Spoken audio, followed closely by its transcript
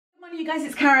you guys,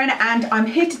 it's Karen and I'm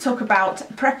here to talk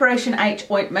about Preparation H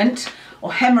ointment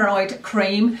or hemorrhoid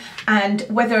cream and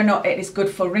whether or not it is good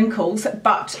for wrinkles,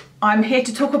 but I'm here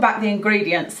to talk about the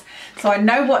ingredients. So I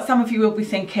know what some of you will be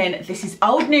thinking, this is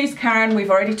old news, Karen,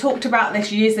 we've already talked about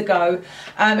this years ago.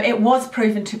 It was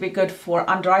proven to be good for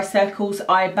under eye circles,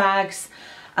 eye bags,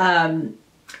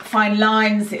 fine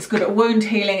lines, it's good at wound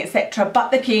healing, etc.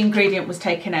 But the key ingredient was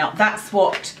taken out. That's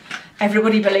what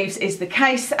everybody believes is the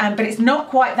case, but it's not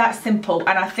quite that simple,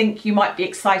 and I think you might be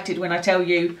excited when I tell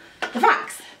you the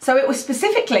facts. So it was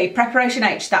specifically Preparation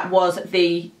H that was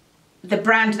the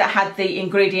brand that had the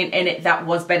ingredient in it that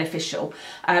was beneficial.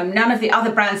 None of the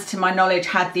other brands to my knowledge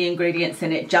had the ingredients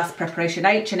in it, just Preparation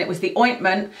H, and it was the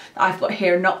ointment that I've got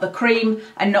here, not the cream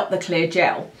and not the clear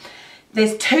gel.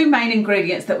 There's two main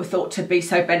ingredients that were thought to be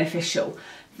so beneficial.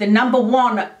 The number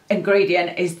one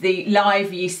ingredient is the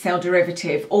live yeast cell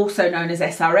derivative, also known as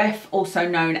SRF, also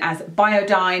known as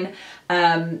Biodyne.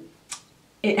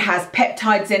 It has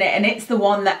peptides in it, and it's the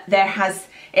one that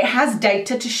it has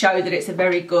data to show that it's a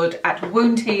very good at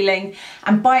wound healing,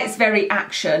 and by its very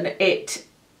action it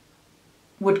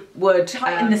would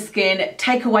tighten the skin,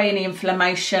 take away any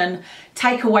inflammation,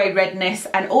 take away redness,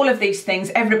 and all of these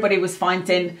things everybody was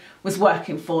finding was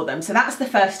working for them. So that's the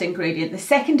first ingredient. The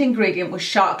second ingredient was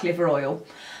shark liver oil.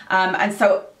 And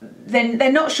so then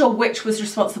they're not sure which was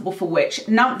responsible for which.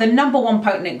 The number one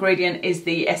potent ingredient is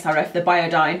the SRF, the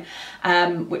Biodyne,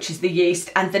 which is the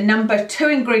yeast. And the number two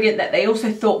ingredient that they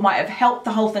also thought might have helped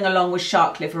the whole thing along was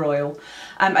shark liver oil.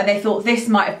 And they thought this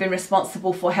might have been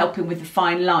responsible for helping with the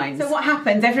fine lines. So what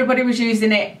happened? Everybody was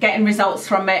using it, getting results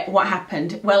from it. What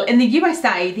happened? Well, in the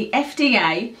USA, the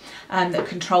FDA, that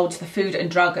controls the Food and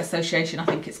Drug Association, I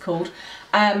think it's called,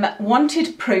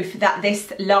 wanted proof that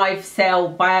this live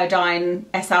cell Biodyne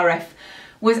SRF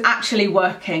was actually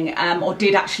working, or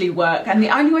did actually work. And the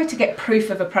only way to get proof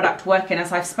of a product working,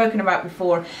 as I've spoken about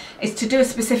before, is to do a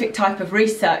specific type of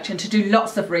research and to do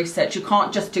lots of research. You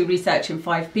can't just do research in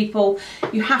 5 people.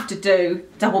 You have to do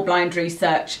double-blind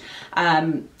research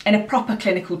in a proper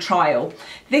clinical trial.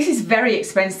 This is very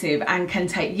expensive and can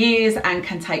take years and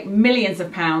can take millions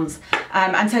of pounds.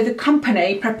 And so the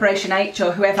company, Preparation H,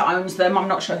 or whoever owns them, I'm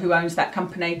not sure who owns that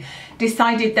company,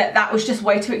 decided that that was just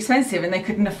way too expensive and they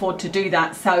couldn't afford to do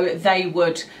that, so they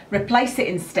would replace it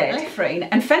instead. Phenylephrine.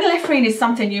 And phenylephrine is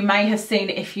something you may have seen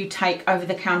if you take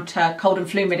over-the-counter cold and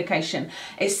flu medication.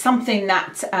 It's something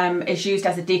that is used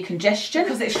as a decongestion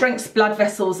because it shrinks blood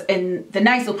vessels in the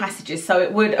nasal passages, so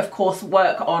it would of course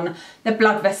work on the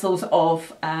blood vessels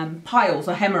of piles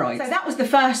or hemorrhoids. So that was the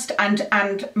first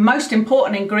and most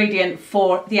important ingredient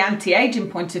for the anti-aging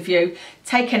point of view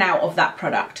taken out of that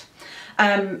product.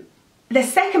 The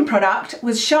second product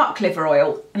was shark liver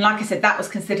oil, and like I said, that was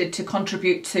considered to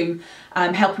contribute to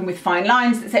helping with fine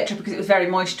lines, etc., because it was very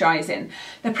moisturising.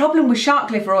 The problem with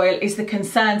shark liver oil is the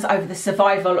concerns over the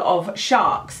survival of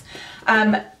sharks.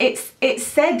 It's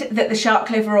said that the shark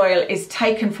liver oil is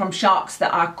taken from sharks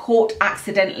that are caught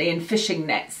accidentally in fishing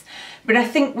nets, but I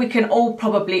think we can all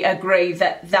probably agree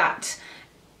that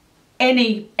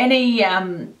any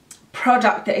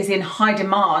product that is in high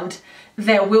demand,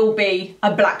 there will be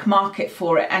a black market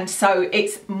for it, and so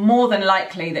it's more than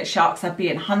likely that sharks are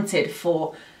being hunted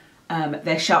for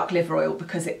their shark liver oil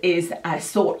because it is a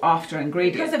sought after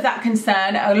ingredient. Because of that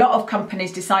concern, a lot of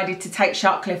companies decided to take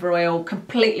shark liver oil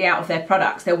completely out of their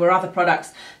products. There were other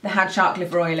products that had shark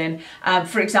liver oil in.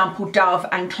 For example, Dove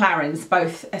and Clarins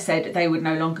both said they would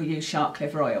no longer use shark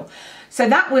liver oil. So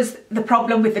that was the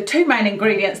problem with the two main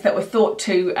ingredients that were thought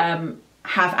to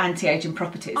have anti-aging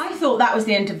properties. I thought that was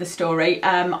the end of the story.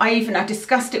 I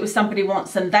discussed it with somebody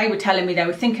once and they were telling me they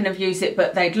were thinking of using it,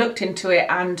 but they'd looked into it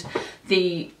and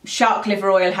the shark liver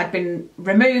oil had been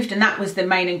removed and that was the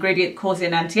main ingredient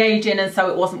causing anti-aging, and so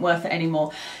it wasn't worth it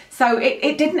anymore. So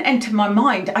it didn't enter my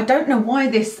mind. I don't know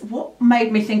why what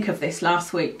made me think of this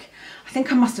last week. I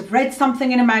think I must have read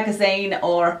something in a magazine,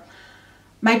 or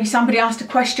maybe somebody asked a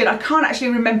question. I can't actually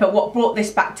remember what brought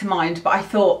this back to mind, but I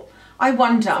thought, I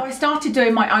wonder. So I started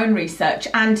doing my own research,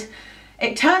 and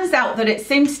it turns out that it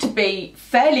seems to be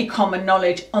fairly common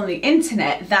knowledge on the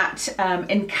internet that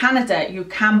in Canada you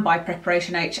can buy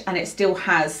Preparation H and it still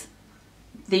has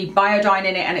the Biodyne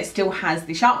in it and it still has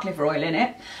the shark liver oil in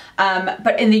it.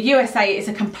 But in the USA it's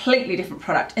a completely different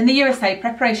product. In the USA,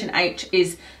 Preparation H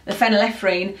is the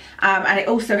phenylephrine, and it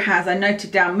also has, I noted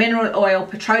down, mineral oil,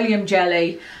 petroleum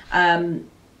jelly,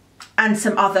 and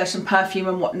some perfume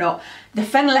and whatnot. The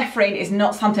phenylephrine is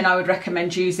not something I would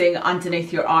recommend using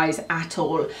underneath your eyes at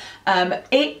all.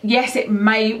 Yes, it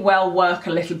may well work a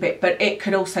little bit, but it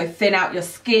could also thin out your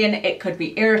skin. It could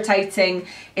be irritating.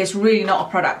 It's really not a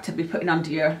product to be putting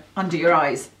under your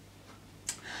eyes.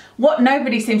 What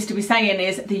nobody seems to be saying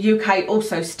is the UK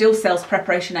also still sells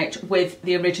Preparation H with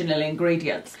the original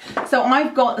ingredients. So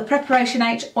I've got the Preparation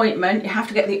H ointment. You have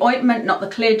to get the ointment, not the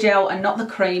clear gel and not the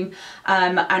cream.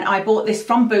 And I bought this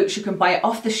from Boots. You can buy it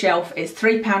off the shelf. It's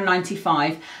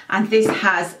 £3.95 and this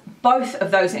has both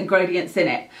of those ingredients in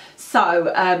it.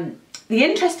 So the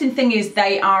interesting thing is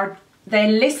they're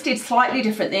listed slightly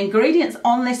different. The ingredients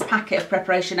on this packet of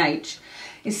Preparation H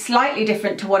is slightly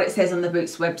different to what it says on the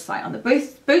Boots website. On the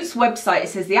Boots website, it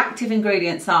says the active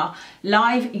ingredients are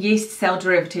live yeast cell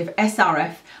derivative,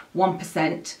 SRF,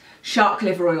 1%, shark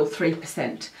liver oil,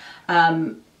 3%.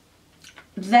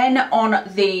 Then on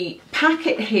the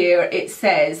packet here, it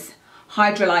says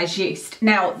hydrolyzed yeast.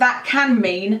 Now, that can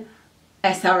mean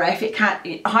SRF.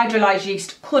 Hydrolyzed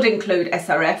yeast could include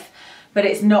SRF, but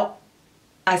it's not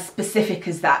as specific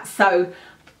as that. So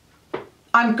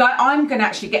I'm going to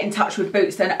actually get in touch with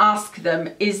Boots and ask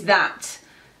them, is the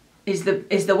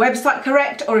website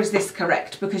correct or is this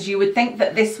correct? Because you would think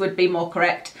that this would be more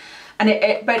correct.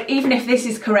 But even if this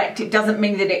is correct, it doesn't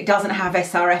mean that it doesn't have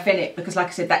SRF in it, because like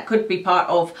I said, that could be part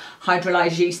of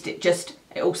hydrolyzed yeast.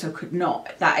 It also could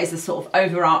not. That is a sort of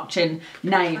overarching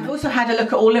name. I've also had a look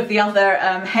at all of the other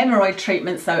hemorrhoid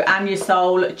treatments, so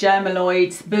Anusol,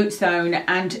 Germaloids, Bootzone,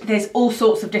 and there's all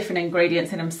sorts of different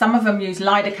ingredients in them. Some of them use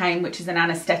lidocaine, which is an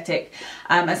anaesthetic,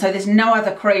 and so there's no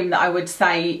other cream that I would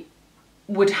say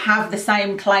would have the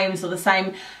same claims or the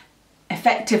same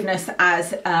effectiveness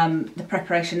as the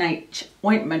Preparation H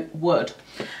ointment would.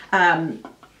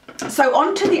 So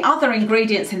on to the other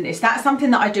ingredients in this. That's something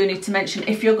that I do need to mention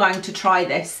if you're going to try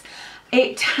this.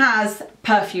 It has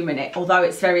perfume in it. Although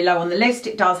it's very low on the list,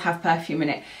 it does have perfume in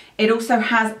it. It also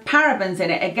has parabens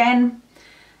in it. Again,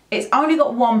 it's only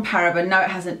got one paraben. No, it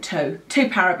hasn't two. Two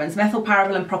parabens,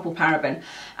 methylparaben and propylparaben.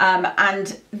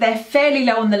 And they're fairly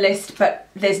low on the list, but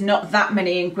there's not that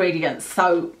many ingredients.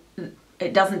 So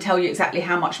it doesn't tell you exactly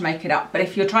how much make it up. But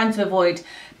if you're trying to avoid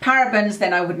parabens,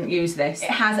 then I wouldn't use this. It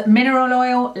has mineral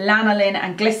oil, lanolin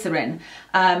and glycerin,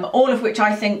 all of which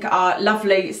I think are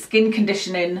lovely skin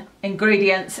conditioning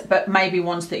ingredients, but maybe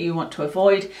ones that you want to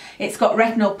avoid. It's got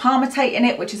retinol palmitate in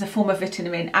it, which is a form of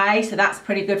vitamin A, so that's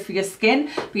pretty good for your skin,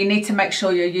 but you need to make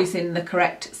sure you're using the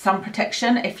correct sun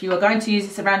protection. If you are going to use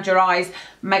this around your eyes,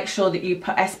 make sure that you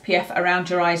put SPF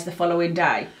around your eyes the following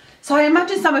day. So I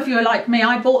imagine some of you are like me.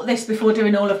 I bought this before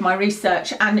doing all of my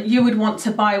research, and you would want to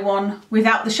buy one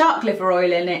without the shark liver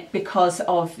oil in it because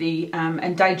of the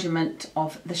endangerment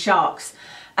of the sharks.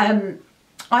 I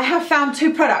have found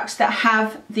two products that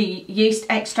have the yeast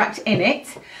extract in it,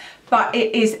 but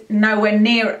it is nowhere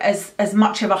near as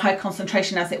much of a high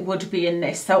concentration as it would be in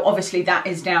this. So obviously that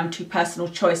is down to personal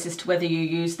choice as to whether you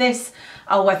use this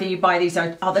or whether you buy these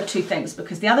other two things,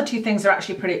 because the other two things are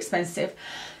actually pretty expensive.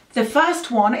 The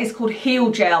first one is called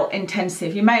Healgel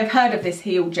Intensive. You may have heard of this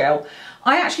Healgel.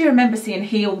 I actually remember seeing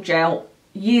Healgel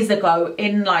years ago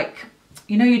in, like,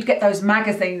 you know, you'd get those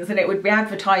magazines and it would be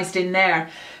advertised in there.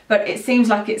 But it seems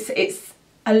like it's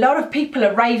a lot of people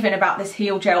are raving about this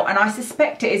Healgel, and I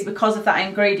suspect it is because of that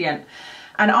ingredient.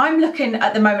 And I'm looking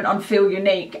at the moment on Feel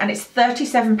Unique, and it's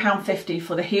 £37.50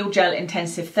 for the Healgel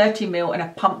Intensive 30ml in a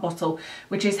pump bottle,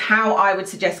 which is how I would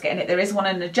suggest getting it. There is one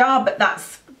in a jar, but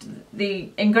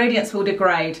the ingredients will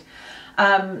degrade.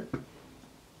 And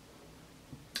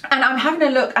I'm having a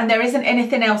look, and there isn't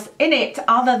anything else in it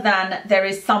other than there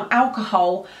is some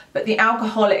alcohol, but the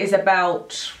alcohol is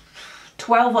about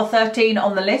 12 or 13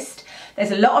 on the list.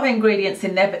 There's a lot of ingredients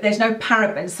in there, but there's no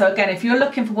parabens. So again, if you're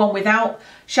looking for one without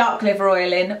shark liver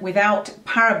oil in, without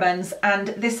parabens, and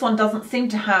this one doesn't seem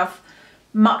to have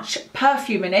much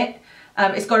perfume in it.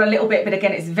 It's got a little bit, but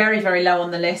again, it's very, very low on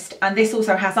the list. And this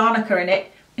also has arnica in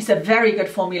it. It's a very good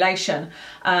formulation,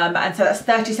 and so that's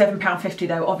 £37.50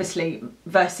 though, obviously,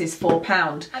 versus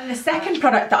 £4. And the second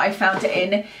product that I found it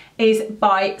in is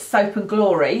by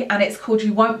Soap&Glory, and it's called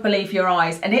You Won't Believe Your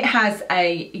Eyes, and it has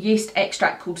a yeast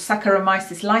extract called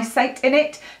Saccharomyces lysate in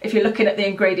it. If you're looking at the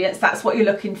ingredients, that's what you're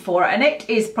looking for, and it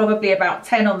is probably about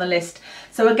 10 on the list.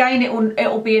 So again, it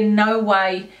will be in no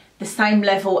way the same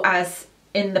level as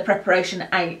in the Preparation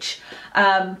H,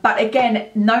 but again,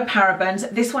 no parabens.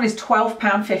 This one is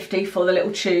 £12.50 for the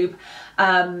little tube.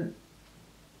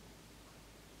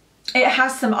 It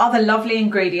has some other lovely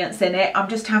ingredients in it. I'm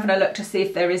just having a look to see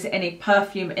if there is any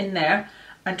perfume in there.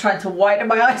 I'm trying to widen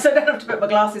my eyes so I don't have to put my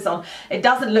glasses on. It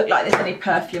doesn't look like there's any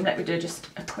perfume. Let me do just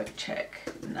a quick check.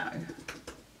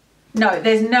 No,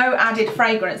 there's no added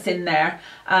fragrance in there.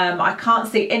 I can't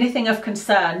see anything of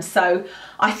concern. So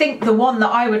I think the one that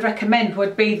I would recommend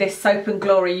would be this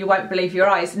Soap&Glory You Won't Believe Your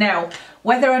Eyes. Now,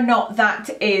 whether or not that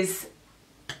is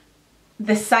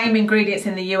the same ingredients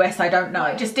in the US, I don't know.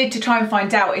 What I just did to try and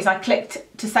find out is I clicked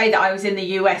to say that I was in the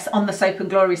US on the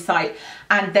Soap&Glory site,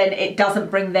 and then it doesn't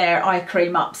bring their eye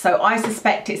cream up. So I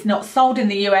suspect it's not sold in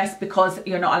the US because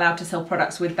you're not allowed to sell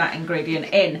products with that ingredient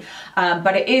in.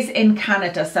 But it is in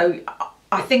Canada, so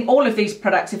I think all of these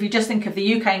products, if you just think of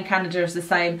the UK and Canada as the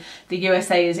same, the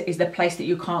USA is the place that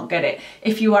you can't get it.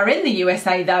 If you are in the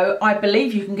USA though, I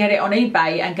believe you can get it on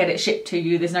eBay and get it shipped to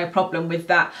you. There's no problem with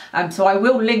that. So I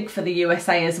will link for the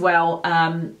USA as well,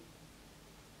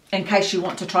 in case you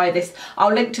want to try this.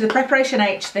 I'll link to the Preparation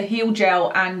H, the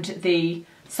Healgel and the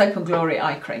Soap&Glory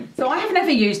eye cream. So I have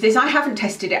never used this, I haven't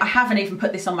tested it, I haven't even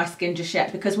put this on my skin just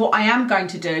yet, because what I am going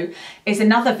to do is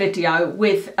another video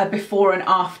with a before and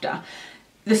after.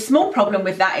 The small problem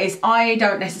with that is I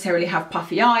don't necessarily have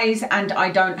puffy eyes, and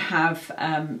I don't have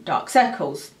dark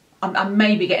circles. I'm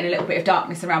maybe getting a little bit of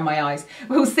darkness around my eyes.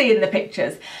 We'll see in the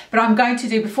pictures. But I'm going to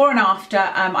do before and after.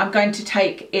 I'm going to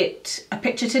take a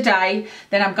picture today,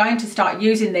 then I'm going to start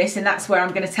using this, and that's where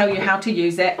I'm going to tell you how to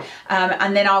use it.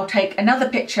 And then I'll take another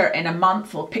picture in a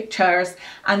month, or pictures,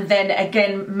 and then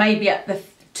again maybe at the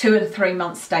 2 and 3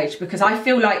 month stage, because I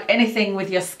feel like anything with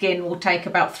your skin will take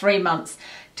about 3 months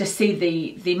to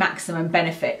see the maximum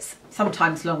benefits,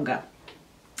 sometimes longer.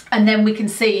 And then we can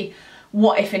see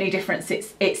what, if any, difference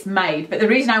it's made. But the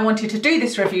reason I wanted to do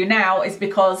this review now is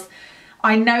because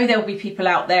I know there'll be people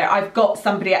out there. I've got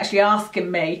somebody actually asking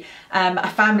me, a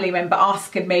family member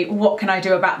asking me, what can I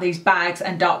do about these bags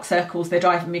and dark circles? They're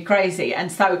driving me crazy.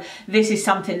 And so this is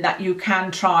something that you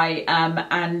can try,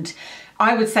 and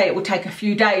I would say it will take a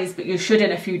few days, but you should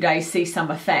in a few days see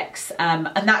some effects. And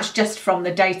that's just from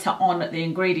the data on the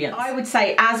ingredients. I would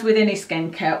say, as with any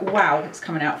skincare, wow, it's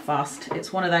coming out fast.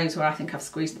 It's one of those where I think I've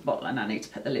squeezed the bottle and I need to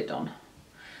put the lid on.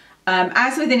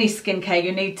 As with any skincare,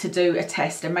 you need to do a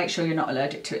test and make sure you're not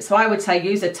allergic to it. So I would say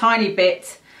use a tiny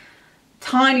bit,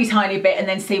 tiny bit, and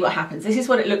then see what happens. This is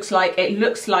what it looks like. It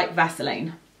looks like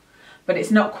Vaseline, but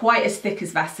it's not quite as thick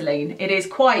as Vaseline. It is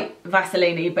quite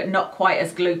Vaseline-y, but not quite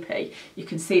as gloopy. You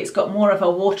can see it's got more of a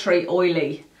watery,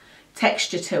 oily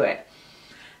texture to it.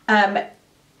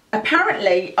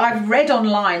 Apparently, I've read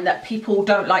online that people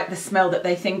don't like the smell, that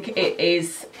they think it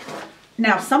is...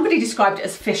 Now, somebody described it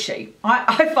as fishy.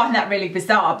 I find that really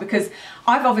bizarre, because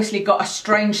I've obviously got a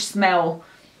strange smell,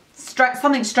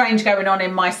 something strange going on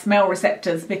in my smell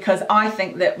receptors, because I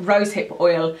think that rosehip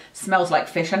oil smells like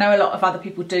fish. I know a lot of other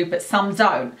people do, but some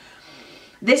don't.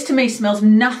 This to me smells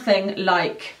nothing at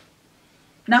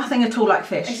all like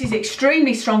fish. This is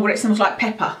extremely strong, where it smells like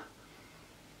pepper.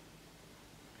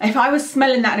 If I was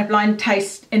smelling that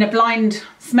in a blind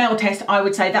smell test, I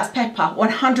would say that's pepper.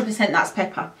 100% that's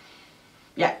pepper.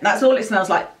 Yeah, that's all it smells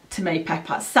like to me,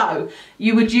 pepper. So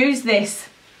you would use this,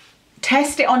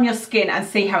 test it on your skin and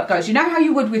see how it goes. You know how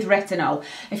you would with retinol.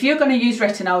 If you're going to use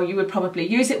retinol, you would probably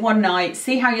use it one night,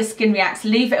 see how your skin reacts,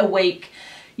 leave it a week,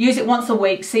 use it once a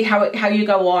week, see how you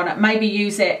go on, maybe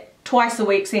use it twice a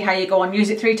week, see how you go on, use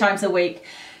it 3 times a week.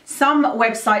 Some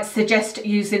websites suggest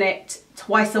using it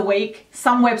twice a week.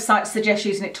 Some websites suggest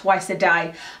using it twice a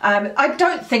day. I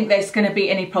don't think there's going to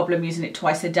be any problem using it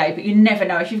twice a day, but you never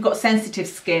know. If you've got sensitive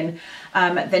skin,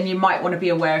 then you might want to be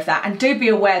aware of that. And do be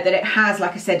aware that it has,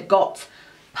 like I said, got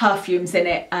perfumes in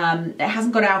it. It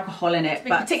hasn't got alcohol in it.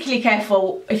 But be particularly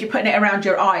careful if you're putting it around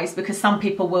your eyes, because some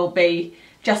people will be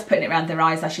just putting it around their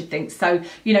eyes, I should think. So,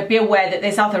 you know, be aware that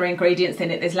there's other ingredients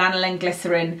in it. There's lanolin,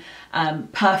 glycerin,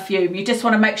 perfume. You just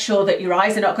want to make sure that your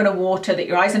eyes are not going to water, that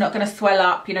your eyes are not going to swell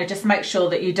up. You know, just make sure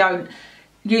that you don't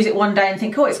use it one day and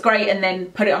think, oh, it's great, and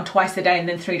then put it on twice a day, and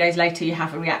then 3 days later you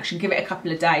have a reaction. Give it a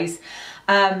couple of days.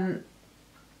 I'm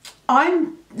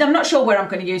not sure where I'm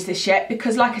going to use this yet,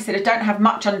 because like I said, I don't have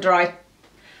much under eye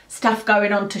stuff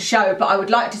going on to show, but I would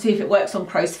like to see if it works on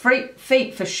crow's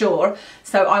feet for sure.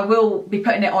 So I will be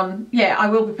putting it on, yeah, I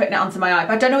will be putting it onto my eye,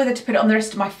 but I don't know whether to put it on the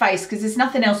rest of my face, because there's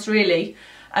nothing else really.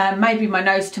 Maybe my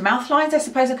nose to mouth lines, I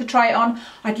suppose I could try it on.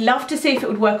 I'd love to see if it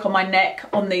would work on my neck,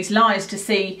 on these lines, to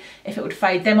see if it would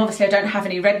fade them. Obviously I don't have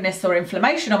any redness or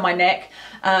inflammation on my neck,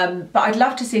 but I'd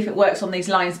love to see if it works on these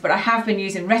lines. But I have been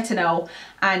using retinol,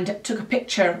 and took a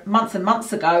picture months and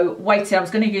months ago, waited, I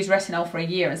was going to use retinol for a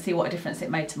year and see what a difference it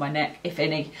made to my neck, if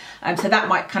any. So that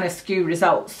might kind of skew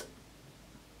results.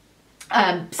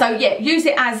 So yeah, use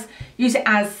it as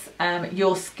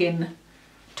your skin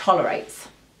tolerates.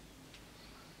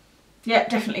 Yeah,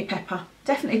 definitely pepper.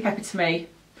 Definitely pepper to me.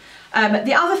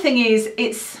 The other thing is,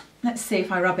 let's see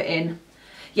if I rub it in.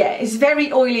 yeah, it's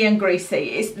very oily and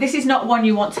greasy. This is not one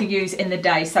you want to use in the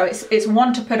day, so it's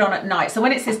one to put on at night. So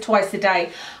when it says twice a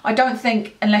day, I don't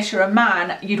think, unless you're a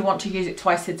man, you'd want to use it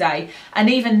twice a day. And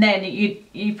even then,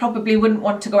 you probably wouldn't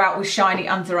want to go out with shiny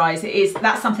under eyes.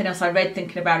 That's something else I read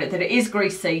thinking about it, that it is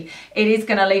greasy. It is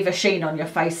going to leave a sheen on your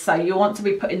face, so you want to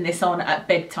be putting this on at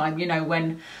bedtime, you know,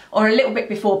 or a little bit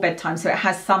before bedtime, so it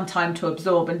has some time to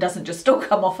absorb and doesn't just all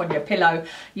come off on your pillow.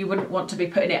 You wouldn't want to be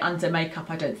putting it under makeup,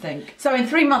 I don't think. So in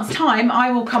 3 months' time,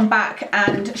 I will come back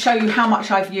and show you how much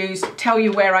I've used, tell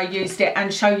you where I used it,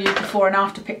 and show you before and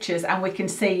after pictures, and we can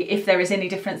see if there is any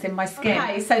difference in my skin.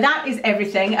 Okay, so that is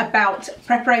everything about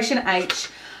Preparation H.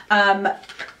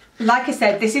 Like I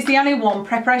said, this is the only one,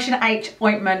 Preparation H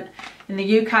ointment, in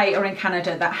the UK or in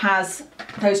Canada that has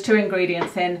those 2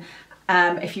 ingredients in.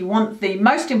 If you want, the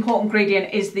most important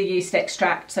ingredient is the yeast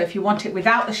extract. So if you want it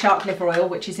without the shark liver oil,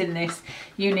 which is in this,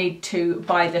 you need to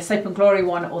buy the Soap&Glory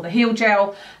one or the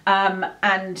Healgel.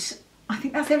 And I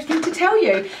think that's everything to tell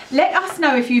you. Let us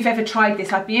know if you've ever tried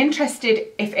this. I'd be interested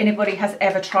if anybody has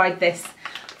ever tried this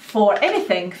for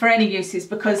anything, for any uses,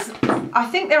 because I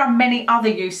think there are many other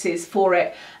uses for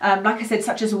it. Like I said,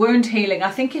 such as wound healing.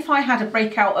 I think if I had a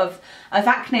breakout of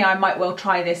acne, I might well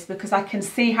try this, because I can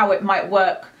see how it might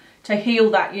work to heal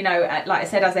that, you know, like I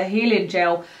said, as a healing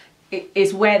gel. It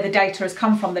is where the data has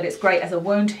come from, that it's great as a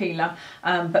wound healer.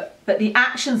 But the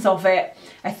actions of it,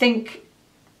 I think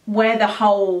where the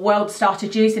whole world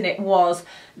started using it was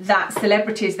that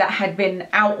celebrities that had been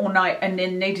out all night and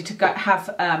then needed to go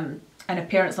have an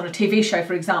appearance on a TV show,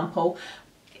 for example,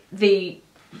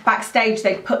 backstage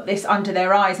they'd put this under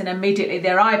their eyes and immediately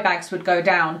their eye bags would go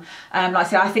down. Like I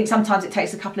said, I think sometimes it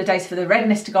takes a couple of days for the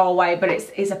redness to go away, but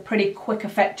it's a pretty quick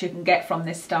effect you can get from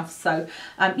this stuff. So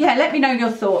yeah, let me know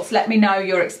your thoughts, let me know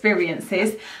your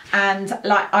experiences, and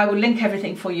I will link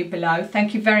everything for you below.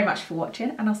 Thank you very much for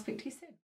watching, and I'll speak to you soon.